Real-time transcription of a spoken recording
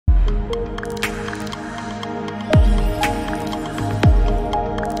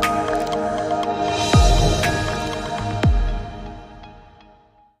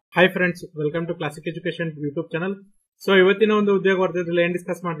Hi friends, welcome to Classic Education YouTube channel. So ಇವತ್ತಿನ ಒಂದು ಉದ್ಯೋಗ ವಾರ್ತೆಯಲ್ಲಿ ಏನ್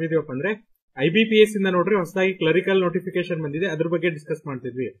ಡಿಸ್ಕಸ್ ಮಾಡ್ತಿದೀವಪ್ಪ ಅಂದ್ರೆ IBPS ಇಂದ ನೋಡ್ರಿ ಹೊಸದಾಗಿ ಕ್ಲರಿಕಲ್ ನೋಟಿಫಿಕೇಶನ್ ಬಂದಿದೆ, ಅದ್ರ ಬಗ್ಗೆ ಡಿಸ್ಕಸ್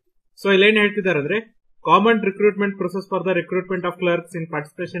ಮಾಡ್ತಿದ್ವಿ. ಸೊ ಇಲ್ಲಿ ಏನ್ ಹೇಳ್ತಿದ್ದಾರೆ ಅಂದ್ರೆ common recruitment process for the recruitment of clerks in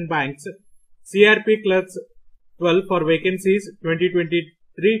participation banks CRP clerks 12 for vacancies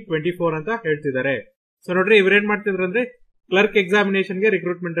 2023-24 ಅಂತ ಹೇಳ್ತಿದ್ದಾರೆ. ಸೊ ನೋಡ್ರಿ ಇವ್ರೇನ್ ಮಾಡ್ತಿದ್ರು ಅಂದ್ರೆ ಕ್ಲರ್ಕ್ ಎಕ್ಸಾಮಿನೇಷನ್ ಗೆ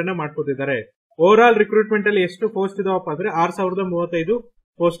ರಿಕ್ರೂಟ್ಮೆಂಟ್ ಅನ್ನ ಮಾಡ್ಕೋತಿದ್ದಾರೆ. ಓವರ್ ಆಲ್ ರಿಕ್ರೂಟ್ಮೆಂಟ್ ಅಲ್ಲಿ ಎಷ್ಟು ಪೋಸ್ಟ್ ಇದಾವಪ್ಪ ಅಂದ್ರೆ 6035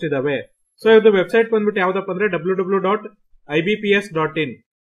 ಪೋಸ್ಟ್ ಇದಾವೆ. ಸೊ ಇದು ವೆಬ್ಸೈಟ್ ಬಂದ್ಬಿಟ್ಟು ಯಾವ್ದಪ್ಪ ಅಂದ್ರೆ www.ibps.in.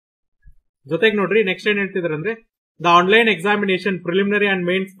 ಜೊತೆಗೆ ನೋಡ್ರಿ ನೆಕ್ಸ್ಟ್ ಏನ್ ಹೇಳ್ತಿದಾರೆ ಅಂದ್ರೆ the online examination preliminary and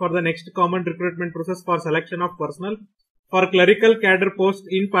mains for the next common recruitment process for selection of personal for clerical cadre post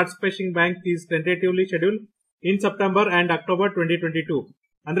in participation bank is tentatively schedule in September and October 2022.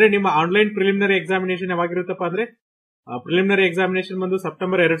 ಅಂದ್ರೆ ನಿಮ್ಮ online preliminary examination ಯಾವಾಗಿರುತ್ತಪ್ಪ ಅಂದ್ರೆ preliminary examination ಬಂದು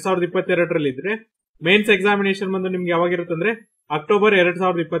September 2022 ಇದ್ರೆ mains examination ಬಂದು ನಿಮ್ಗೆ ಯಾವಾಗಿರುತ್ತೆ ಅಂದ್ರೆ October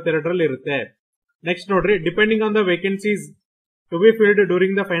 2022 ಇರುತ್ತೆ. Next ನೋಡ್ರಿ depending on the vacancies to be filled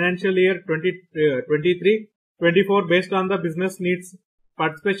during the financial year 2023-24 based on the business needs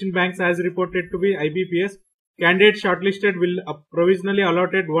participation banks as reported to B IBPS candidate short listed will provisionally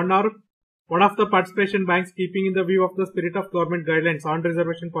allotted one of the participation banks keeping in the view of the spirit of government guidelines on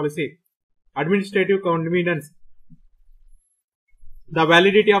reservation policy administrative convenience. The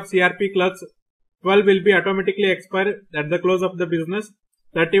validity of CRP clerks 12 will be automatically expire at the close of the business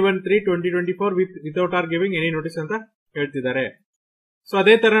 31/3/2024 without our giving any notice ಅಂತ ಹೇಳ್ತಿದ್ದಾರೆ. So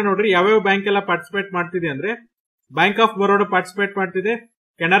ಅದೇ ತರ ನೋಡ್ರಿ ಯಾವ್ಯಾವ bank ಎಲ್ಲ participate ಮಾಡ್ತಿದೆ ಅಂದ್ರೆ bank of Baroda participate ಮಾಡ್ತಿದೆ,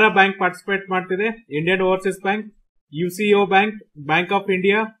 ಕೆನರಾ ಬ್ಯಾಂಕ್ ಪಾರ್ಟಿಸಿಪೇಟ್ ಮಾಡ್ತಿದೆ, Indian overseas bank, UCO bank, bank of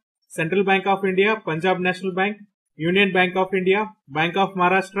India, central bank of India, Punjab national bank, union bank of India, bank of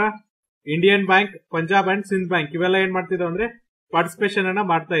Maharashtra, Indian bank, Punjab and Sindh bank ಇವೆಲ್ಲ ಏನ್ ಮಾಡ್ತಿದೆ ಅಂದ್ರೆ participation ಅನ್ನ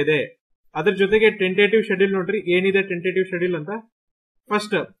ಮಾಡ್ತಾ ಇದೆ. ಅದ್ರ ಜೊತೆಗೆ ಟೆಂಟೇಟಿವ್ ಶೆಡ್ಯೂಲ್ ನೋಡ್ರಿ ಏನಿದೆ ಟೆಂಟೇಟಿವ್ ಶೆಡ್ಯೂಲ್ ಅಂತ.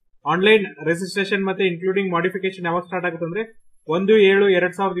 ಫಸ್ಟ್ ಆನ್ಲೈನ್ ರಿಜಿಸ್ಟ್ರೇಷನ್ ಮತ್ತೆ ಇನ್ಕ್ಲೂಡಿಂಗ್ ಮಾಡಿಫಿಕೇಶನ್ ಯಾವಾಗ ಸ್ಟಾರ್ಟ್ ಆಗುತ್ತೆ ಅಂದ್ರೆ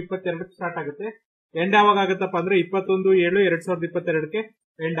 1/7/2022 ಸ್ಟಾರ್ಟ್ ಆಗುತ್ತೆ. ಎಂಡ್ ಯಾವಾಗ ಆಗುತ್ತಪ್ಪ ಅಂದ್ರೆ 21/7/2022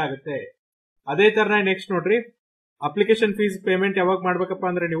 ಎಂಡ್ ಆಗುತ್ತೆ. ಅದೇ ತರ ನೆಕ್ಸ್ಟ್ ನೋಡ್ರಿ ಅಪ್ಲಿಕೇಶನ್ ಫೀಸ್ ಪೇಮೆಂಟ್ ಯಾವಾಗ ಮಾಡ್ಬೇಕಪ್ಪ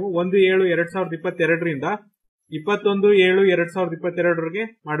ಅಂದ್ರೆ ನೀವು 1/7/2022 ರಿಂದ 21/7/2022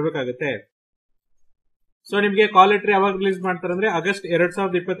 ಮಾಡ್ಬೇಕಾಗುತ್ತೆ. ಸೊ ನಿಮ್ಗೆ ಕಾಲ್ ಲೆಟರ್ ಯಾವಾಗ ರಿಲೀಸ್ ಮಾಡ್ತಾರೆ ಅಂದ್ರೆ ಆಗಸ್ಟ್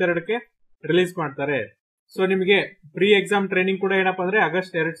 2022 ರಿಲೀಸ್ ಮಾಡ್ತಾರೆ. ಸೊ ನಿಮಗೆ ಪ್ರೀ ಎಕ್ಸಾಮ್ ಟ್ರೈನಿಂಗ್ ಕೂಡ ಏನಪ್ಪಾ ಅಂದ್ರೆ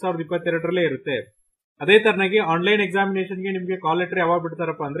ಆಗಸ್ಟ್ 2022 ಇರುತ್ತೆ. ಅದೇ ತರನಾಗಿ ಆನ್ಲೈನ್ ಎಕ್ಸಾಮಿನೇಷನ್ ಗೆ ನಿಮ್ಗೆ ಕಾಲ್ ಲೆಟರ್ ಯಾವಾಗ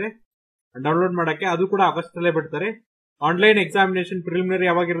ಬಿಡ್ತಾರಪ್ಪ ಅಂದ್ರೆ ಡೌನ್ಲೋಡ್ ಮಾಡಕ್ಕೆ ಅದು ಕೂಡ ಆಗಸ್ಟ್ ಅಲ್ಲೇ ಬಿಡ್ತಾರೆ. ಆನ್ಲೈನ್ ಎಕ್ಸಾಮಿನೇಷನ್ ಪ್ರಿಲಿಮಿನರಿ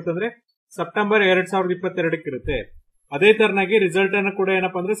ಯಾವಾಗ ಇರುತ್ತೆ ಅಂದ್ರೆ ಸೆಪ್ಟೆಂಬರ್ 2022 ಇರುತ್ತೆ. ಅದೇ ತರನಾಗಿ ರಿಸಲ್ಟ್ ಅನ್ನು ಕೂಡ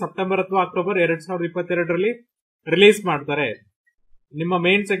ಏನಪ್ಪಾ ಅಂದ್ರೆ ಸೆಪ್ಟೆಂಬರ್ ಅಥವಾ ಅಕ್ಟೋಬರ್ 2022 ರಿಲೀಸ್ ಮಾಡ್ತಾರೆ. ನಿಮ್ಮ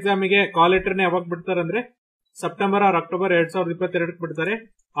ಮೇನ್ಸ್ ಎಕ್ಸಾಮ್ ಗೆ ಕಾಲ್ ಲೆಟರ್ ನ ಯಾವಾಗ ಬಿಡ್ತಾರೆ ಅಂದ್ರೆ ಸೆಪ್ಟೆಂಬರ್ ಆರ್ ಅಕ್ಟೋಬರ್ 2022 ಬಿಡ್ತಾರೆ.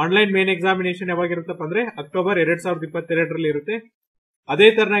 ಆನ್ಲೈನ್ ಮೇನ್ ಎಕ್ಸಾಮಿನೇಷನ್ ಯಾವಾಗ ಇರುತ್ತಪ್ಪ ಅಂದ್ರೆ ಅಕ್ಟೋಬರ್ 2022 ಇರುತ್ತೆ. ಅದೇ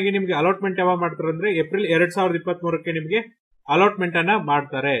ತರನಾಗಿ ನಿಮ್ಗೆ ಅಲಾಟ್ಮೆಂಟ್ ಯಾವಾಗ ಮಾಡ್ತಾರೆ ಅಂದ್ರೆ ಏಪ್ರಿಲ್ 2023 ನಿಮ್ಗೆ ಅಲಾಟ್ಮೆಂಟ್ ಅನ್ನ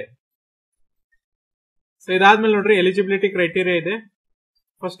ಮಾಡ್ತಾರೆ. ಸೊ ಇದಾದ್ಮೇಲೆ ನೋಡ್ರಿ ಎಲಿಜಿಬಿಲಿಟಿ ಕ್ರೈಟೀರಿಯಾ ಇದೆ.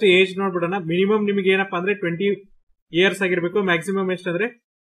 First age ನೋಡ್ಬಿಡೋಣ. ಮಿನಿಮಮ್ ನಿಮ್ಗೆ ಏನಪ್ಪಾ ಅಂದ್ರೆ 20 ಇಯರ್ಸ್ ಆಗಿರ್ಬೇಕು, ಮ್ಯಾಕ್ಸಿಮಮ್ ಎಷ್ಟಂದ್ರೆ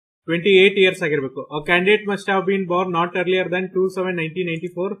 28 ಇಯರ್ಸ್ ಆಗಿರ್ಬೇಕು. Candidate must have been Born not earlier Dhan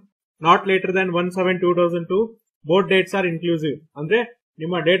 2/7/1994, not litre Dhan 1/7/2002. Both dates are inclusive. ಅಂದ್ರೆ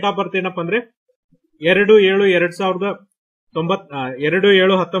ನಿಮ್ಮ ಡೇಟ್ ಆಫ್ ಬರ್ತ್ ಏನಪ್ಪಾ ಅಂದ್ರೆ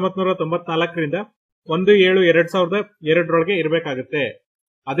 2/7/1994 ರಿಂದ 1/7/2002 ಇರಬೇಕಾಗುತ್ತೆ.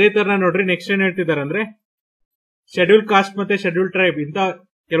 ಅದೇ ತರ ನೋಡ್ರಿ ನೆಕ್ಸ್ಟ್ ಏನ್ ಹೇಳ್ತಿದ್ದಾರೆ ಅಂದ್ರೆ ಶೆಡ್ಯೂಲ್ ಕಾಸ್ಟ್ ಮತ್ತೆ ಶೆಡ್ಯೂಲ್ ಟ್ರೈಬ್ ಇಂತ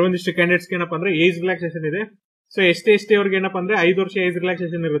ಕೆಲವೊಂದಿಷ್ಟು ಕ್ಯಾಂಡಿಡೇಟ್ಸ್ ಏನಪ್ಪಾ ಅಂದ್ರೆ ಏಜ್ ರಿಲ್ಯಾಕ್ಸೇಷನ್ ಇದೆ. ಸೊ ST ಅವ್ರಿಗೆ ಏನಪ್ಪಾ ಅಂದ್ರೆ 5 ವರ್ಷ ಏಜ್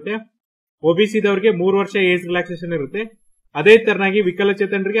ರಿಲ್ಯಾಕ್ಸೇಷನ್ ಇರುತ್ತೆ. OBC ದವರಿಗೆ 3 ವರ್ಷ ಏಜ್ ರಿಲ್ಯಾಕ್ಸೇಷನ್ ಇರುತ್ತೆ. ಅದೇ ತರನಾಗಿ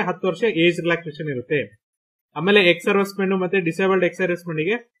ವಿಕಲಚೇತನರಿಗೆ 10 ವರ್ಷ ಏಜ್ ರಿಲ್ಯಾಕ್ಸೇಷನ್ ಇರುತ್ತೆ. ಆಮೇಲೆ ಎಕ್ಸ್ ಸರ್ವಿಸ್ ಮೆನ್ ಮತ್ತೆ ಡಿಸೇಬಲ್ಡ್ ಎಕ್ಸ್ ಸರ್ವಿಸ್ ಮೆನ್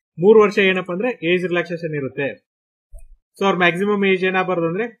ಗೆ 3 ವರ್ಷ ಏನಪ್ಪಾ ಅಂದ್ರೆ ಏಜ್ ರಿಲ್ಯಾಕ್ಸೇಷನ್ ಇರುತ್ತೆ. ಸೊ ಅವ್ರ ಮ್ಯಾಕ್ಸಿಮಮ್ ಏಜ್ ಏನಾಗಬಾರ್ದು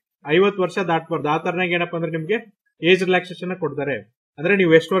ಅಂದ್ರೆ 50 ವರ್ಷ ದಾಟಬಾರ್ದು. ಆ ತರನಾಗಿ ಏನಪ್ಪಾ ಅಂದ್ರೆ ನಿಮ್ಗೆ ಏಜ್ ರಿಲ್ಯಾಕ್ಸೇಷನ್ ಕೊಡ್ತಾರೆ. ಅಂದ್ರೆ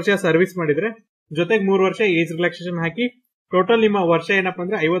ನೀವು ಎಷ್ಟು ವರ್ಷ ಸರ್ವಿಸ್ ಮಾಡಿದ್ರೆ ಜೊತೆಗೆ 3 ವರ್ಷ ಏಜ್ ರಿಲ್ಯಾಕ್ಸೇಷನ್ ಹಾಕಿ ಟೋಟಲ್ ನಿಮ್ಮ ವರ್ಷ ಏನಪ್ಪಾ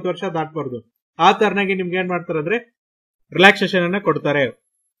ಅಂದ್ರೆ 50 ವರ್ಷ ದಾಟಬಾರ್ದು. ಆ ತರನಾಗಿ ನಿಮ್ಗೆ ಏನ್ ಮಾಡ್ತಾರೆ ಅಂದ್ರೆ ರಿಲ್ಯಾಕ್ಸೇಷನ್ ಅನ್ನ ಕೊಡ್ತಾರೆ.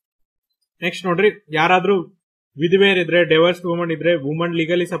 ನೆಕ್ಸ್ಟ್ ನೋಡ್ರಿ ಯಾರಾದ್ರೂ ವಿಧವೆಯರ್ ಇದ್ರೆ, ಡೈವರ್ಸ್ ವುಮನ್ ಇದ್ರೆ, ವುಮನ್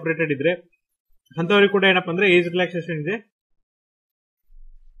ಲೀಗಲಿ ಸಪರೇಟೆಡ್ ಇದ್ರೆ ಅಂತವ್ರಿಗೆ ಕೂಡ ಏನಪ್ಪಾ ಅಂದ್ರೆ ಏಜ್ ರಿಲ್ಯಾಕ್ಸೇಷನ್ ಇದೆ.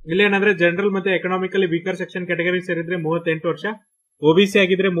 ಇಲ್ಲೇನಂದ್ರೆ ಜನರಲ್ ಮತ್ತೆ ಎಕನಾಮಿಕಲಿ ವೀಕರ್ ಸೆಕ್ಷನ್ ಕ್ಯಾಟಗರಿ ಸೇರಿದ್ರೆ 38 ವರ್ಷ, OBC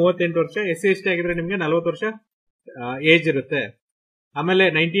ಆಗಿದ್ರೆ 38 ವರ್ಷ, SC/ST ಆಗಿದ್ರೆ ನಿಮ್ಗೆ 40 ವರ್ಷ ಏಜ್ ಇರುತ್ತೆ. ಆಮೇಲೆ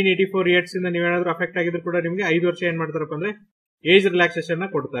 1984 ಇಯರ್ಸ್ ಇಂದ ನೀವೇನಾದ್ರೂ ಅಫೆಕ್ಟ್ ಆಗಿದ್ರು ಕೂಡ ನಿಮ್ಗೆ 5 ವರ್ಷ ಏನ್ ಮಾಡ್ತಾರಪ್ಪ ಅಂದ್ರೆ ಏಜ್ ರಿಲ್ಯಾಕ್ಸೇಷನ್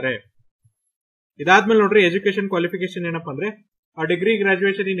ಕೊಡ್ತಾರೆ. ಇದಾದ್ಮೇಲೆ ನೋಡ್ರಿ ಎಜುಕೇಶನ್ ಕ್ವಾಲಿಫಿಕೇಶನ್ ಏನಪ್ಪಾ ಅಂದ್ರೆ a degree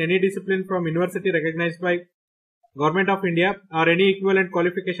graduation in any discipline from university recognized by Government of India or any equivalent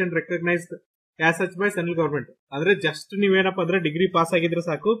qualification recognized as such by central government. ಅಂದ್ರೆ ಜಸ್ಟ್ ನೀವೇನಪ್ಪ ಅಂದ್ರೆ ಡಿಗ್ರಿ ಪಾಸ್ ಆಗಿದ್ರೆ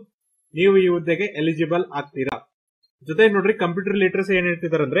ಸಾಕು, ನೀವು ಈ ಹುದ್ದೆಗೆ ಎಲಿಜಿಬಲ್ ಆಗ್ತೀರಾ. ಜೊತೆಗೆ ನೋಡ್ರಿ ಕಂಪ್ಯೂಟರ್ ಲಿಟರಸಿ ಏನ್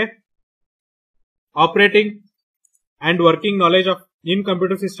ಹೇಳ್ತಿದಾರೆ ಅಂದ್ರೆ operating and working knowledge of in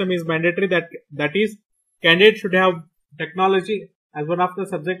computer system is mandatory that is candidate should have technology as one of the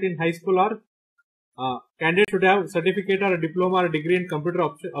subject in high school, or candidate should have certificate or a diploma or degree in computer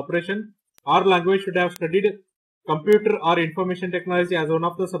operation or language, should have studied computer or information technology as one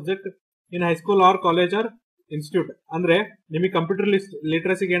of the subject in high school or college or institute. ಅಂದ್ರೆ ನಿಮಗೆ computer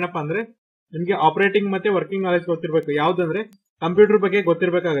ಲಿಟರಸಿಗೆ ಏನಪ್ಪಾ ಅಂದ್ರೆ ನಿಮಗೆ operating ಮತ್ತೆ working knowledge ಗೊತ್ತಿರಬೇಕು. ಯಾವ್ದಂದ್ರೆ computer ಬಗ್ಗೆ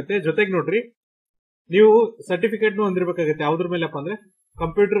ಗೊತ್ತಿರಬೇಕಾಗತ್ತೆ. ಜೊತೆಗೆ ನೋಡ್ರಿ ನೀವು ಸರ್ಟಿಫಿಕೇಟ್ ಹೊಂದಿರಬೇಕಾಗತ್ತೆ. ಯಾವ್ದ್ರ ಮೇಲೆಪ್ಪ ಅಂದ್ರೆ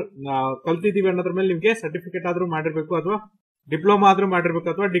ಕಂಪ್ಯೂಟರ್ ಕಲ್ತಿದೀವಿ ಅನ್ನೋದ್ರ ಮೇಲೆ ನಿಮ್ಗೆ ಸರ್ಟಿಫಿಕೇಟ್ ಆದ್ರೂ ಮಾಡಿರ್ಬೇಕು, ಅಥವಾ ಡಿಪ್ಲೊಮಾ ಆದ್ರೂ ಮಾಡಿರ್ಬೇಕು,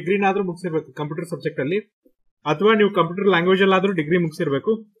 ಅಥವಾ ಡಿಗ್ರಿನಾದ್ರೂ ಮುಗಿಸಿರ್ಬೇಕು ಕಂಪ್ಯೂಟರ್ ಸಬ್ಜೆಕ್ಟ್ ಅಲ್ಲಿ, ಅಥವಾ ನೀವು ಕಂಪ್ಯೂಟರ್ ಲ್ಯಾಂಗ್ವೇಜ್ ಅಲ್ಲಿ ಆದ್ರೂ ಡಿಗ್ರಿ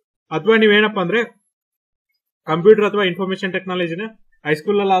ಮುಗಿಸಿರ್ಬೇಕು, ಅಥವಾ ನೀವೇನಪ್ಪಾ ಅಂದ್ರೆ ಕಂಪ್ಯೂಟರ್ ಅಥವಾ ಇನ್ಫಾರ್ಮೇಶನ್ ಟೆಕ್ನಾಲಜಿನ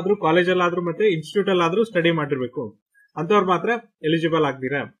ಹೈಸ್ಕೂಲ್ ಅಲ್ಲಾದ್ರೂ, ಕಾಲೇಜಲ್ಲಾದ್ರೂ ಮತ್ತೆ ಇನ್ಸ್ಟಿಟ್ಯೂಟ್ ಅಲ್ಲಾದ್ರೂ ಸ್ಟಡಿ ಮಾಡಿರ್ಬೇಕು. ಅಂತವ್ರು ಮಾತ್ರ ಎಲಿಜಿಬಲ್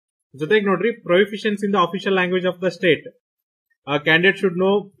ಆಗ್ತೀರಾ. ಜೊತೆಗೆ ನೋಡ್ರಿ proficiency in the official language of the state. Candidate should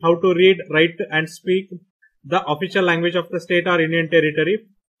know how to read, right and speak the official language of the state R union territory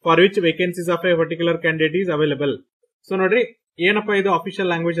for which vacancies of A particular candidate is available. So ನೋಡ್ರಿ ಏನಪ್ಪಾ ಇದು official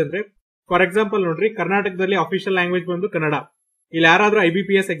language ಅಂದ್ರೆ, for example ನೋಡ್ರಿ ಕರ್ನಾಟಕದಲ್ಲಿ official language ಬಂದು ಕನ್ನಡ. ಇಲ್ಲಿ ಯಾರಾದ್ರೂ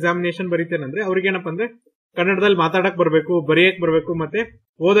IBPS examination ಬರೀತೇನಂದ್ರೆ ಅವ್ರಿಗೆ ಏನಪ್ಪಾ ಅಂದ್ರೆ ಕನ್ನಡದಲ್ಲಿ ಮಾತಾಡಕ್ ಬರ್ಬೇಕು, ಬರೆಯಕ್ ಬರ್ಬೇಕು, ಮತ್ತೆ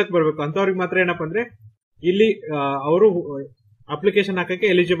ಓದಕ್ ಬರ್ಬೇಕು. ಅಂತವ್ರಿಗೆ ಮಾತ್ರ ಏನಪ್ಪಾ ಅಂದ್ರೆ ಇಲ್ಲಿ ಅವರು ಅಪ್ಲಿಕೇಶನ್ ಹಾಕಕ್ಕೆ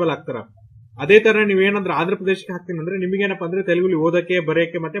ಎಲಿಜಿಬಲ್ ಆಗ್ತಾರ. ಅದೇ ತರ ನೀವೇನಾದ್ರೂ ಆಂಧ್ರ ಪ್ರದೇಶಕ್ಕೆ ಹಾಕ್ತೀನಿ ಅಂದ್ರೆ ನಿಮ್ಗೆ ಏನಪ್ಪಾ ಅಂದ್ರೆ ತೆಲುಗುಲಿ ಓದಕ್ಕೆ,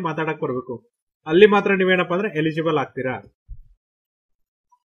 ಬರೆಯಕ್ಕೆ ಮತ್ತೆ ಮಾತಾಡಕ್ ಬರ್ಬೇಕು. ಅಲ್ಲಿ ಮಾತ್ರ ನೀವೇನಪ್ಪಾ ಅಂದ್ರೆ ಎಲಿಜಿಬಲ್ ಆಗ್ತೀರಾ.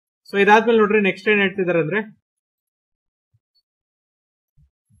 ಸೊ ಇದಾದ್ಮೇಲೆ ನೋಡ್ರಿ ನೆಕ್ಸ್ಟ್ ಏನ್ ಹೇಳ್ತಿದಾರೆ ಅಂದ್ರೆ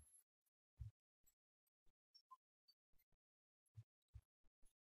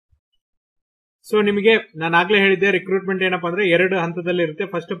ಸೊ ನಿಮಗೆ ನಾನು ಆಗ್ಲೇ ಹೇಳಿದ್ದೆ ರಿಕ್ರೂಟ್ಮೆಂಟ್ ಏನಪ್ಪಾ ಅಂದ್ರೆ 2 ಹಂತದಲ್ಲಿ ಇರುತ್ತೆ.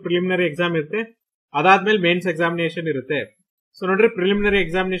 ಫಸ್ಟ್ ಪ್ರಿಲಿಮಿನರಿ ಎಕ್ಸಾಮ್ ಇರುತ್ತೆ, ಅದಾದ್ಮೇಲೆ ಮೇನ್ಸ್ ಎಕ್ಸಾಮಿನೇಷನ್ ಇರುತ್ತೆ. ಸೊ ನೋಡ್ರಿ ಪ್ರಿಲಿಮಿನರಿ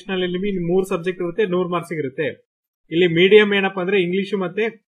ಎಕ್ಸಾಮಿನೇಷನ್ ಅಲ್ಲಿ ನಿಮಗೆ 3 ಸಬ್ಜೆಕ್ಟ್ ಇರುತ್ತೆ, 100 ಮಾರ್ಕ್ಸ್ ಇರುತ್ತೆ. ಇಲ್ಲಿ ಮೀಡಿಯಂ ಏನಪ್ಪಾ ಅಂದ್ರೆ ಇಂಗ್ಲಿಷ್, ಮತ್ತೆ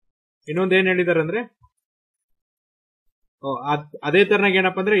ಇನ್ನೊಂದ್ ಏನ್ ಹೇಳಿದಾರೆ ಅಂದ್ರೆ ಅದೇ ತರನಾಗ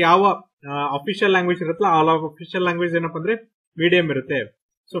ಏನಪ್ಪಾ ಅಂದ್ರೆ ಯಾವ ಅಫಿಷಿಯಲ್ ಲ್ಯಾಂಗ್ವೇಜ್ ಇರುತ್ತಲ್ಲ ಆ ಅಫಿಷಿಯಲ್ ಲ್ಯಾಂಗ್ವೇಜ್ ಏನಪ್ಪಾ ಅಂದ್ರೆ ಮೀಡಿಯಂ ಇರುತ್ತೆ.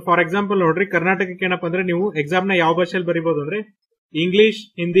 ಸೊ ಫಾರ್ ಎಕ್ಸಾಂಪಲ್ ನೋಡ್ರಿ ಕರ್ನಾಟಕಕ್ಕೆ ಏನಪ್ಪಾ ಅಂದ್ರೆ ನೀವು ಎಕ್ಸಾಮ್ ನ ಯಾವ ಭಾಷೆಯಲ್ಲಿ ಬರೀಬಹುದು ಅಂದ್ರೆ ಇಂಗ್ಲಿಷ್,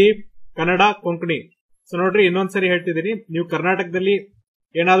 ಹಿಂದಿ, ಕನ್ನಡ, ಕೊಂಕಣಿ. ಸೊ ನೋಡ್ರಿ ಇನ್ನೊಂದ್ಸರಿ ಹೇಳ್ತಿದ್ದೀನಿ, ನೀವು ಕರ್ನಾಟಕದಲ್ಲಿ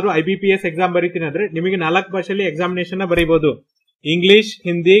ಏನಾದ್ರೂ IBPS ಎಕ್ಸಾಮ್ ಬರೀತೀನಿ ಅಂದ್ರೆ ನಿಮಗೆ 4 ಭಾಷೆಯಲ್ಲಿ ಎಕ್ಸಾಮಿನೇಷನ್ ಬರೀಬಹುದು. ಇಂಗ್ಲಿಷ್,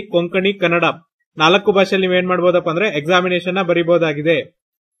 ಹಿಂದಿ, ಕೊಂಕಣಿ, ಕನ್ನಡ 4 ಭಾಷೆಯಲ್ಲಿ ನೀವೇನ್ ಮಾಡಬಹುದಪ್ಪ ಅಂದ್ರೆ ಎಕ್ಸಾಮಿನೇಷನ್ ಬರೀಬಹುದಾಗಿದೆ.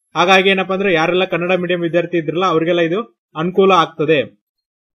 ಹಾಗಾಗಿ ಏನಪ್ಪಾ ಅಂದ್ರೆ ಯಾರೆಲ್ಲ ಕನ್ನಡ ಮೀಡಿಯಂ ವಿದ್ಯಾರ್ಥಿ ಇದ್ರಲ್ಲ ಅವ್ರಿಗೆಲ್ಲ ಇದು ಅನುಕೂಲ ಆಗ್ತದೆ.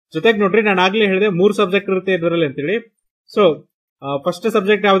 ಜೊತೆಗೆ ನೋಡ್ರಿ ನಾನು ಆಗ್ಲೇ ಹೇಳಿದೆ 3 ಸಬ್ಜೆಕ್ಟ್ ಇರುತ್ತೆ ಇದರಲ್ಲಿ ಅಂತೇಳಿ. ಸೊ ಫಸ್ಟ್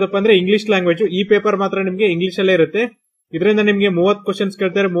ಸಬ್ಜೆಕ್ಟ್ ಯಾವ್ದಪ್ಪ ಅಂದ್ರೆ ಇಂಗ್ಲಿಷ್ ಲ್ಯಾಂಗ್ವೇಜ್. ಈ ಪೇಪರ್ ಮಾತ್ರ ನಿಮ್ಗೆ ಇಂಗ್ಲಿಷ್ ಅಲ್ಲೇ ಇರುತ್ತೆ. ಇದರಿಂದ ನಿಮ್ಗೆ 30 ಕ್ವಶನ್ಸ್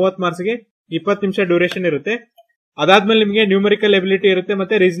ಕೇಳ್ತಾರೆ, 30 ಮಾರ್ಕ್ಸ್ ಗೆ 20 ನಿಮಿಷ ಡ್ಯೂರೇಷನ್ ಇರುತ್ತೆ. ಅದಾದ್ಮೇಲೆ ನಿಮ್ಗೆ ನ್ಯೂಮರಿಕಲ್ ಎಬಿಲಿಟಿ ಇರುತ್ತೆ,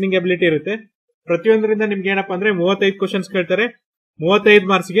 ಮತ್ತೆ ರೀಸನಿಂಗ್ ಎಬಿಲಿಟಿ ಇರುತ್ತೆ. ಪ್ರತಿಯೊಂದರಿಂದ ನಿಮ್ಗೆ ಏನಪ್ಪಾ ಅಂದ್ರೆ 35 ಕ್ವಶನ್ಸ್ ಕೇಳ್ತಾರೆ, 35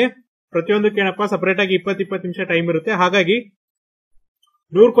 ಮಾರ್ಕ್ಸ್ ಗೆ. ಪ್ರತಿಯೊಂದಕ್ಕೆ ಏನಪ್ಪಾ ಸಪರೇಟ್ ಆಗಿ 20 ನಿಮಿಷ ಟೈಮ್ ಇರುತ್ತೆ. ಹಾಗಾಗಿ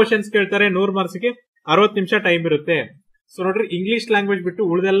 100 ಕ್ವಶನ್ಸ್ ಕೇಳ್ತಾರೆ, 100 ಮಾರ್ಕ್ಸ್ ಗೆ 60 ನಿಮಿಷ ಟೈಮ್ ಇರುತ್ತೆ. ಸೊ ನೋಡ್ರಿ ಇಂಗ್ಲಿಷ್ ಲ್ಯಾಂಗ್ವೇಜ್ ಬಿಟ್ಟು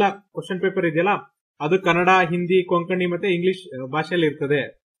ಉಳಿದೆಲ್ಲ ಕ್ವಶನ್ ಪೇಪರ್ ಇದೆಯಲ್ಲ ಅದು ಕನ್ನಡ, ಹಿಂದಿ, ಕೊಂಕಣಿ ಮತ್ತೆ ಇಂಗ್ಲಿಷ್ ಭಾಷೆಯಲ್ಲಿ ಇರ್ತದೆ.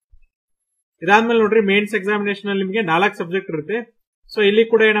 ಇದಾದ್ಮೇಲೆ ನೋಡ್ರಿ ಮೇನ್ಸ್ ಎಕ್ಸಾಮಿನೇಷನ್ ಅಲ್ಲಿ ನಿಮಗೆ 4 ಸಬ್ಜೆಕ್ಟ್ ಇರುತ್ತೆ. ಸೊ ಇಲ್ಲಿ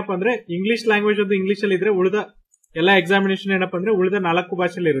ಕೂಡ ಏನಪ್ಪಾ ಅಂದ್ರೆ ಇಂಗ್ಲಿಷ್ ಲ್ಯಾಂಗ್ವೇಜ್ ಒಂದು ಇಂಗ್ಲಿಷ್ ಅಲ್ಲಿ ಇದ್ರೆ ಉಳಿದ ಎಲ್ಲಾ ಎಕ್ಸಾಮಿನೇಷನ್ ಏನಪ್ಪಾ ಅಂದ್ರೆ ಉಳಿದ 4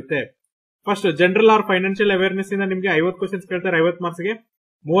 ಭಾಷೆಯಲ್ಲಿ ಇರುತ್ತೆ. First general R financial awareness ಇಂದ ನಿಮ್ಗೆ 50 ಕ್ವಶನ್ಸ್ ಕೇಳ್ತಾರೆ, 50 ಮಾರ್ಕ್ಸ್ ಗೆ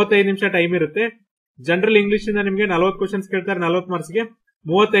 35 ನಿಮಿಷ ಟೈಮ್ ಇರುತ್ತೆ. ಜನರಲ್ ಇಂಗ್ಲಿಷ್ ಇಂದ ನಿಮ್ಗೆ 40 ಕ್ವಶನ್ಸ್ ಕೇಳ್ತಾರೆ, 40 ಮಾರ್ಕ್ಸ್ ಗೆ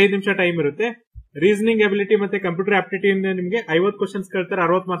 35 ನಿಮಿಷ ಟೈಮ್ ಇರುತ್ತೆ. ರೀಸನಿಂಗ್ ಎಬಿಲಿಟಿ ಮತ್ತೆ ಕಂಪ್ಯೂಟರ್ ಆಪ್ಟಿಟ್ಯೂಡ್ ಇಂದ ನಿಮ್ಗೆ 50 ಕ್ವಶನ್ಸ್ ಕೇಳ್ತಾರೆ,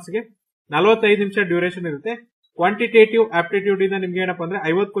 60 ಮಾರ್ಕ್ಸ್ ಗೆ 45 ನಿಮಿಷ ಡ್ಯೂರೇಷನ್ ಇರುತ್ತೆ. ಕ್ವಾಂಟಿಟೇಟಿವ್ ಆಪ್ಟಿಟ್ಯೂಡ್ ಇಂದ ನಿಮ್ಗೆ ಏನಪ್ಪಾ ಅಂದ್ರೆ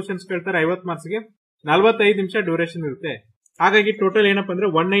 50 ಕ್ವಶನ್ಸ್ ಕೇಳ್ತಾರೆ, 50 ಮಾರ್ಕ್ಸ್ ಗೆ 45 ನಿಮಿಷ ಡ್ಯೂರೇಷನ್ ಇರುತ್ತೆ. ಹಾಗಾಗಿ ಟೋಟಲ್ ಏನಪ್ಪಾ ಅಂದ್ರೆ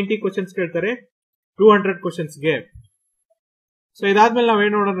 190 ಕ್ವಶನ್ಸ್ ಕೇಳ್ತಾರೆ 200 ಕ್ವಶನ್ಸ್ ಗೆ. ಸೊ ಇದಾದ್ಮೇಲೆ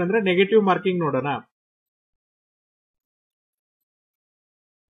ನಾವೇನ್ ನೋಡೋಣ ಅಂದ್ರೆ ನೆಗೆಟಿವ್ ಮಾರ್ಕಿಂಗ್ ನೋಡೋಣ.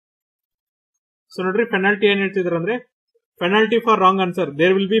 ಸೊ ನೋಡ್ರಿ ಪೆನಾಲ್ಟಿ ಏನ್ ಹೇಳ್ತಿದ್ರು ಅಂದ್ರೆ penalty for wrong answer.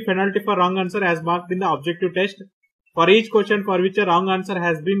 There will be penalty for wrong answer as marked in the objective test. For each question for which a wrong answer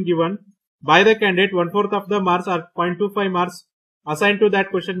has been given by the candidate, 1/4 of the marks or 0.25 marks assigned to that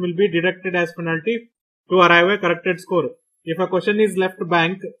question will be deducted as penalty to arrive a corrected score. If a question is left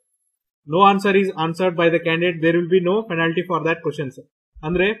blank, no answer is answered by the candidate, there will be no penalty for that questions.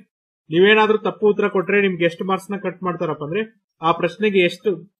 ಅಂದ್ರೆ ನೀವೇನಾದ್ರೂ ತಪ್ಪು ಉತ್ತರ ಕೊಟ್ರೆ ನಿಮ್ಗೆ ಎಷ್ಟು marks ನ cut ಮಾಡ್ತಾರಪ್ಪ ಅಂದ್ರೆ ಆ ಪ್ರಶ್ನೆಗೆ ಎಷ್ಟು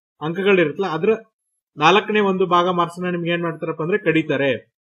ಅಂಕಗಳಿರುತ್ತಲ್ಲ ಅದ್ರ 4ನೇ 1 ಭಾಗ ಮಾರ್ಕ್ಸ್ ನ ನಿಮ್ಗೆ ಏನ್ ಮಾಡ್ತಾರಪ್ಪ ಅಂದ್ರೆ ಕಡಿತಾರೆ.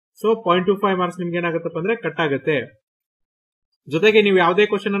 ಸೊ 0.25 ಮಾರ್ಕ್ಸ್ ನಿಮ್ಗೆ ಏನಾಗತ್ತಪ್ಪ ಅಂದ್ರೆ ಕಟ್ ಆಗುತ್ತೆ. ಜೊತೆಗೆ ನೀವು ಯಾವುದೇ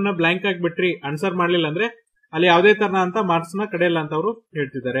ಕ್ವಶನ್ ಅನ್ನ ಬ್ಲಾಂಕ್ ಆಗಿ ಬಿಟ್ರಿ, ಆನ್ಸರ್ ಮಾಡ್ಲಿಲ್ಲ ಅಂದ್ರೆ ಅಲ್ಲಿ ಯಾವುದೇ ತರ ಅಂತ ಮಾರ್ಕ್ಸ್ ನ ಕಡೆಯಲ್ಲ ಅಂತ ಅವರು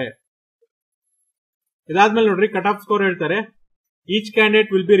ಹೇಳ್ತಿದ್ದಾರೆ. ಇದಾದ್ಮೇಲೆ ನೋಡ್ರಿ ಕಟ್ ಆಫ್ ಸ್ಕೋರ್ ಹೇಳ್ತಾರೆ. Each candidate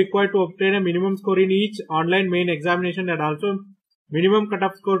will be required to obtain a minimum score in each online main examination and also minimum cut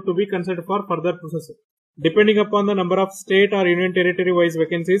off score to be considered for further process. Depending upon the number of state or union territory wise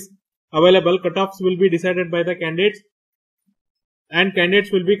vacancies available, cutoffs will be decided by the candidates and candidates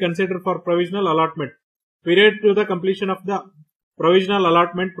will be considered for provisional allotment. Period to the completion of the provisional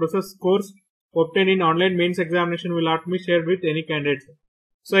allotment process scores obtained in online mains examination will not be shared with any candidates.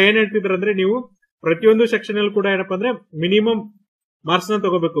 So ಏನ್ ಹೇಳ್ತಿದ್ರೆ ಅಂದ್ರೆ ನೀವು ಪ್ರತಿಯೊಂದು section ಅಲ್ಲಿ ಕೂಡ ಏನಪ್ಪಾ ಅಂದ್ರೆ minimum marks ನ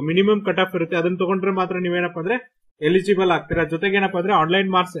ತಗೋಬೇಕು. ಮಿನಿಮಮ್ ಕಟ್ ಆಫ್ ಇರುತ್ತೆ, ಅದನ್ನ ತಗೊಂಡ್ರೆ ಮಾತ್ರ ನೀವೇನಪ್ಪ ಅಂದ್ರೆ ಎಲಿಜಿಬಲ್ ಆಗ್ತೀರಾ. ಜೊತೆಗೆ ಏನಪ್ಪಾ ಅಂದ್ರೆ ಆನ್ಲೈನ್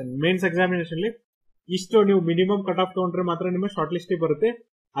ಮಾರ್ಕ್ಸ್ ಮೇನ್ಸ್ ಎಕ್ಸಾಮಿನೇಷನ್ ಅಲ್ಲಿ ಇಷ್ಟು ನೀವು ಮಿನಿಮಮ್ ಕಟ್ ಆಫ್ ತಗೊಂಡ್ರೆ ಮಾತ್ರ ನಿಮ್ಮ ಶಾರ್ಟ್ ಲಿಸ್ಟ್ ಬರುತ್ತೆ.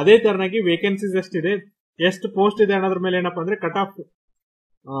 ಅದೇ ತರನಾಗಿ ವೇಕೆನ್ಸೀಸ್ ಎಷ್ಟಿದೆ, ಎಷ್ಟು ಪೋಸ್ಟ್ ಇದೆ ಅನ್ನೋದ್ರ ಮೇಲೆ ಏನಪ್ಪಾ ಅಂದ್ರೆ ಕಟ್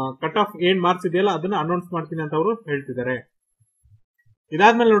ಆಫ್ ಏನ್ ಮಾರ್ಕ್ಸ್ ಇದೆಯಲ್ಲ ಅದನ್ನ ಅನೌನ್ಸ್ ಮಾಡ್ತೀನಿ ಅಂತ ಅವರು ಹೇಳ್ತಿದ್ದಾರೆ.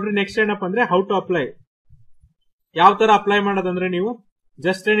 ಇದಾದ್ಮೇಲೆ ನೋಡ್ರಿ ನೆಕ್ಸ್ಟ್ ಏನಪ್ಪಾ ಅಂದ್ರೆ ಹೌ ಟು ಅಪ್ಲೈ. ಯಾವ ತರ ಅಪ್ಲೈ ಮಾಡೋದಂದ್ರೆ ನೀವು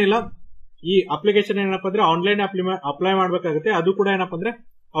ಜಸ್ಟ್ ಏನಿಲ್ಲ, ಈ ಅಪ್ಲಿಕೇಶನ್ ಏನಪ್ಪಾ ಅಂದ್ರೆ ಆನ್ಲೈನ್ ಅಪ್ಲೈ ಮಾಡ್ಬೇಕಾಗುತ್ತೆ. ಅದು ಕೂಡ ಏನಪ್ಪಾ ಅಂದ್ರೆ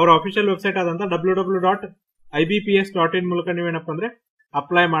ಅವರ ಅಫಿಷಿಯಲ್ ವೆಬ್ಸೈಟ್ ಆದಂತ www.ibps.in ಮೂಲಕ ನೀವೇನಪ್ಪಾ ಅಂದ್ರೆ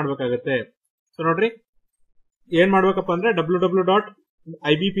ಅಪ್ಲೈ ಮಾಡ್ಬೇಕಾಗುತ್ತೆ. ಸೊ ನೋಡ್ರಿ ಏನ್ ಮಾಡ್ಬೇಕಪ್ಪ ಅಂದ್ರೆ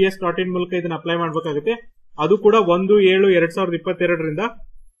www.ibps.in ಮೂಲಕ ಇದನ್ನ ಅಪ್ಲೈ ಮಾಡ್ಬೇಕಾಗುತ್ತೆ. ಅದು ಕೂಡ 1/7/2022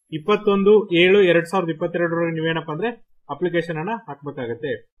 21/7/2022 ನೀವೇನಪ್ಪಾ ಅಂದ್ರೆ ಅಪ್ಲಿಕೇಶನ್ ಅನ್ನ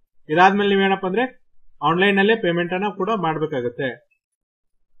ಹಾಕ್ಬೇಕಾಗುತ್ತೆ. ಇದಾದ್ಮೇಲೆ ನೀವೇನಪ್ಪಾ ಅಂದ್ರೆ ಆನ್ಲೈನ್ ಅಲ್ಲೇ ಪೇಮೆಂಟ್ ಅನ್ನ ಕೂಡ ಮಾಡ್ಬೇಕಾಗುತ್ತೆ.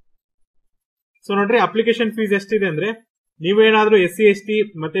 ಸೊ ನೋಡ್ರಿ ಅಪ್ಲಿಕೇಶನ್ ಫೀಸ್ ಎಷ್ಟಿದೆ ಅಂದ್ರೆ ನೀವೇನಾದ್ರೂ SC ST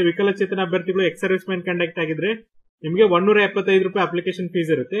ಮತ್ತೆ ವಿಕಲಚೇತನ ಅಭ್ಯರ್ಥಿಗಳು ಎಕ್ಸ್ ಸರ್ವಿಸ್ ಮ್ಯಾನ್ ಕಂಡಕ್ಟ್ ಆಗಿದ್ರೆ ನಿಮಗೆ 175 ರೂಪಾಯಿ ಅಪ್ಲಿಕೇಶನ್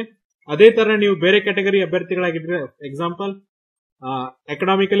ಫೀಸ್ ಇರುತ್ತೆ. ಅದೇ ತರ ನೀವು ಬೇರೆ category ಅಭ್ಯರ್ಥಿಗಳಾಗಿದ್ರೆ, example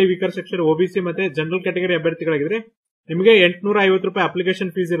economically weaker section OBC ಮತ್ತೆ ಜನರಲ್ ಕ್ಯಾಟಗರಿ ಅಭ್ಯರ್ಥಿಗಳಾಗಿದ್ರೆ ನಿಮಗೆ 850 ರೂಪಾಯಿ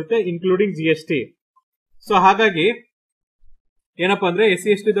ಅಪ್ಲಿಕೇಶನ್ ಫೀಸ್ ಇರುತ್ತೆ ಇನ್ಕ್ಲೂಡಿಂಗ್ GST. ಸೊ ಹಾಗಾಗಿ ಏನಪ್ಪಾ ಅಂದ್ರೆ SC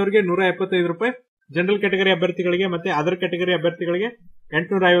ST ದವರಿಗೆ 175 ರೂಪಾಯಿ, ಜನರಲ್ ಕ್ಯಾಟಗರಿ ಅಭ್ಯರ್ಥಿಗಳಿಗೆ ಮತ್ತೆ ಅದರ್ ಕ್ಯಾಟಗರಿ ಅಭ್ಯರ್ಥಿಗಳಿಗೆ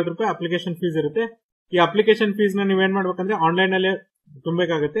 850 ರೂಪಾಯಿ ಅಪ್ಲಿಕೇಶನ್ ಫೀಸ್ ಇರುತ್ತೆ. ಈ ಅಪ್ಲಿಕೇಶನ್ ಫೀಸ್ ನ ನೀವೇನ್ ಮಾಡ್ಬೇಕಂದ್ರೆ ಆನ್ಲೈನ್ ಅಲ್ಲೇ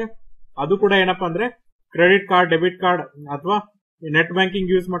ತುಂಬಬೇಕಾಗುತ್ತೆ. ಅದು ಕೂಡ ಏನಪ್ಪಾ ಅಂದ್ರೆ ಕ್ರೆಡಿಟ್ ಕಾರ್ಡ್, ಡೆಬಿಟ್ ಕಾರ್ಡ್ ಅಥವಾ ನೆಟ್ ಬ್ಯಾಂಕಿಂಗ್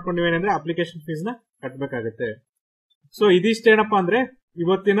ಯೂಸ್ ಮಾಡ್ಕೊಂಡು ನೀವೇನಂದ್ರೆ ಅಪ್ಲಿಕೇಶನ್ ಫೀಸ್ ನ ಕಟ್ಟಬೇಕಾಗುತ್ತೆ. ಸೊ ಇದಿಷ್ಟೇನಪ್ಪಾ ಅಂದ್ರೆ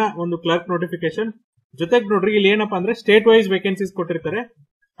ಇವತ್ತಿನ ಒಂದು ಕ್ಲರ್ಕ್ ನೋಟಿಫಿಕೇಶನ್. ಜೊತೆಗೆ ನೋಡ್ರಿ ಇಲ್ಲಿ ಏನಪ್ಪಾ ಅಂದ್ರೆ ಸ್ಟೇಟ್ ವೈಸ್ ವೇಕೆನ್ಸೀಸ್ ಕೊಟ್ಟಿರ್ತಾರೆ.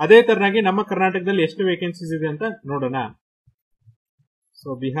 ಅದೇ ತರನಾಗಿ ನಮ್ಮ ಕರ್ನಾಟಕದಲ್ಲಿ ಎಷ್ಟು ವೇಕೆನ್ಸೀಸ್ ಇದೆ ಅಂತ ನೋಡೋಣ. So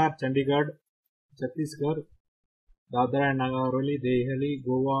Bihar, Chandigarh, Chhattisgarh, Dadra and Nagar Haveli, Delhi,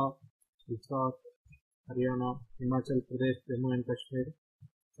 Goa, Gujarat, Haryana, Himachal Pradesh, Jammu and Kashmir,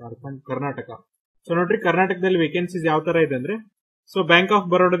 Jharkhand, Karnataka. So ನೋಡ್ರಿ ಕರ್ನಾಟಕದಲ್ಲಿ ವೇಕೆನ್ಸೀಸ್ ಯಾವ ತರ ಇದೆ ಅಂದ್ರೆ, ಸೊ ಬ್ಯಾಂಕ್ ಆಫ್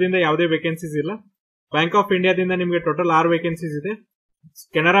ಬರೋಡಾದಿಂದ ಯಾವುದೇ ವೇಕೆನ್ಸೀಸ್ ಇಲ್ಲ. ಬ್ಯಾಂಕ್ ಆಫ್ ಇಂಡಿಯಾದಿಂದ ನಿಮಗೆ ಟೋಟಲ್ 6 ವೇಕೆನ್ಸೀಸ್ ಇದೆ.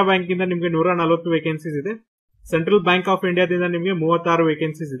 ಕೆನರಾ ಬ್ಯಾಂಕ್ ಇಂದ ನಿಮಗೆ 140 ವೇಕೆನ್ಸೀಸ್ ಇದೆ. ಸೆಂಟ್ರಲ್ ಬ್ಯಾಂಕ್ ಆಫ್ ಇಂಡಿಯಾದಿಂದ ನಿಮಗೆ 36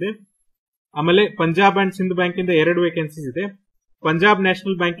 ವೇಕೆನ್ಸೀಸ್ ಇದೆ. ಆಮೇಲೆ ಪಂಜಾಬ್ ಅಂಡ್ ಸಿಂಧ್ ಬ್ಯಾಂಕ್ ಇಂದ 2 ವೇಕೆನ್ಸೀಸ್ ಇದೆ. ಪಂಜಾಬ್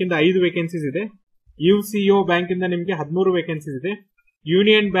ನ್ಯಾಷನಲ್ ಬ್ಯಾಂಕ್ ಇಂದ 5 ವೇಕೆನ್ಸೀಸ್ ಇದೆ. UCO ಬ್ಯಾಂಕ್ ಇಂದ ನಿಮಗೆ 13 ವೇಕೆನ್ಸೀಸ್ ಇದೆ.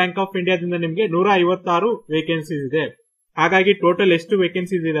 ಯೂನಿಯನ್ ಬ್ಯಾಂಕ್ ಆಫ್ ಇಂಡಿಯಾದಿಂದ ನಿಮಗೆ 156 ವೇಕೆನ್ಸೀಸ್ ಇದೆ. ಹಾಗಾಗಿ ಟೋಟಲ್ ಎಷ್ಟು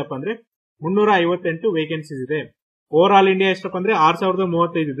ವೇಕೆನ್ಸೀಸ್ ಇದೆಪ್ಪ ಅಂದ್ರೆ 358 ವೇಕೆನ್ಸೀಸ್ ಇದೆ. ಓವರ್ ಆಲ್ ಇಂಡಿಯಾ ಎಷ್ಟಪ್ಪ ಅಂದ್ರೆ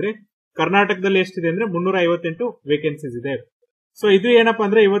 6035 ಇದ್ರೆ ಕರ್ನಾಟಕದಲ್ಲಿ ಎಷ್ಟಿದೆ ಅಂದ್ರೆ 358 ವೇಕೆನ್ಸೀಸ್ ಇದೆ. ಸೊ ಇದು ಏನಪ್ಪಾ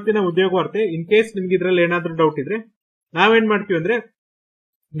ಅಂದ್ರೆ ಇವತ್ತಿನ ಉದ್ಯೋಗ ವಾರ್ತೆ. ಇನ್ ಕೇಸ್ ನಿಮ್ಗೆ ಇದ್ರಲ್ಲಿ ಏನಾದ್ರೂ ಡೌಟ್ ಇದ್ರೆ ನಾವೇನ್ ಮಾಡ್ತೀವಿ ಅಂದ್ರೆ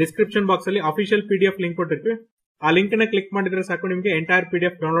ಡಿಸ್ಕ್ರಿಪ್ಷನ್ ಬಾಕ್ಸ್ ಅಲ್ಲಿ ಅಫಿಷಿಯಲ್ PDF ಲಿಂಕ್ ಕೊಟ್ಟಿರ್ತೀವಿ. ಆ ಲಿಂಕ್ ನ ಕ್ಲಿಕ್ ಮಾಡಿದ್ರೆ ಸಾಕು, ನಿಮಗೆ ಎಂಟೈರ್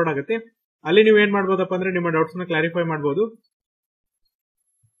PDF ಡೌನ್ಲೋಡ್ ಆಗುತ್ತೆ. ಅಲ್ಲಿ ನೀವು ಏನ್ ಮಾಡಬಹುದಪ್ಪ ಅಂದ್ರೆ ನಿಮ್ಮ ಡೌಟ್ಸ್ ನ ಕ್ಲಾರಿಫೈ ಮಾಡಬಹುದು.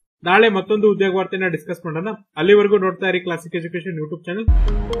 ನಾಳೆ ಮತ್ತೊಂದು ಉದ್ಯೋಗ ವಾರ್ತೆನ ಡಿಸ್ಕಸ್ ಮಾಡೋಣ. ಅಲ್ಲಿವರೆಗೂ ನೋಡ್ತಾ ಇರಿ ಕ್ಲಾಸಿಕ್ ಎಜುಕೇಶನ್ ಯೂಟ್ಯೂಬ್ ಚಾನಲ್.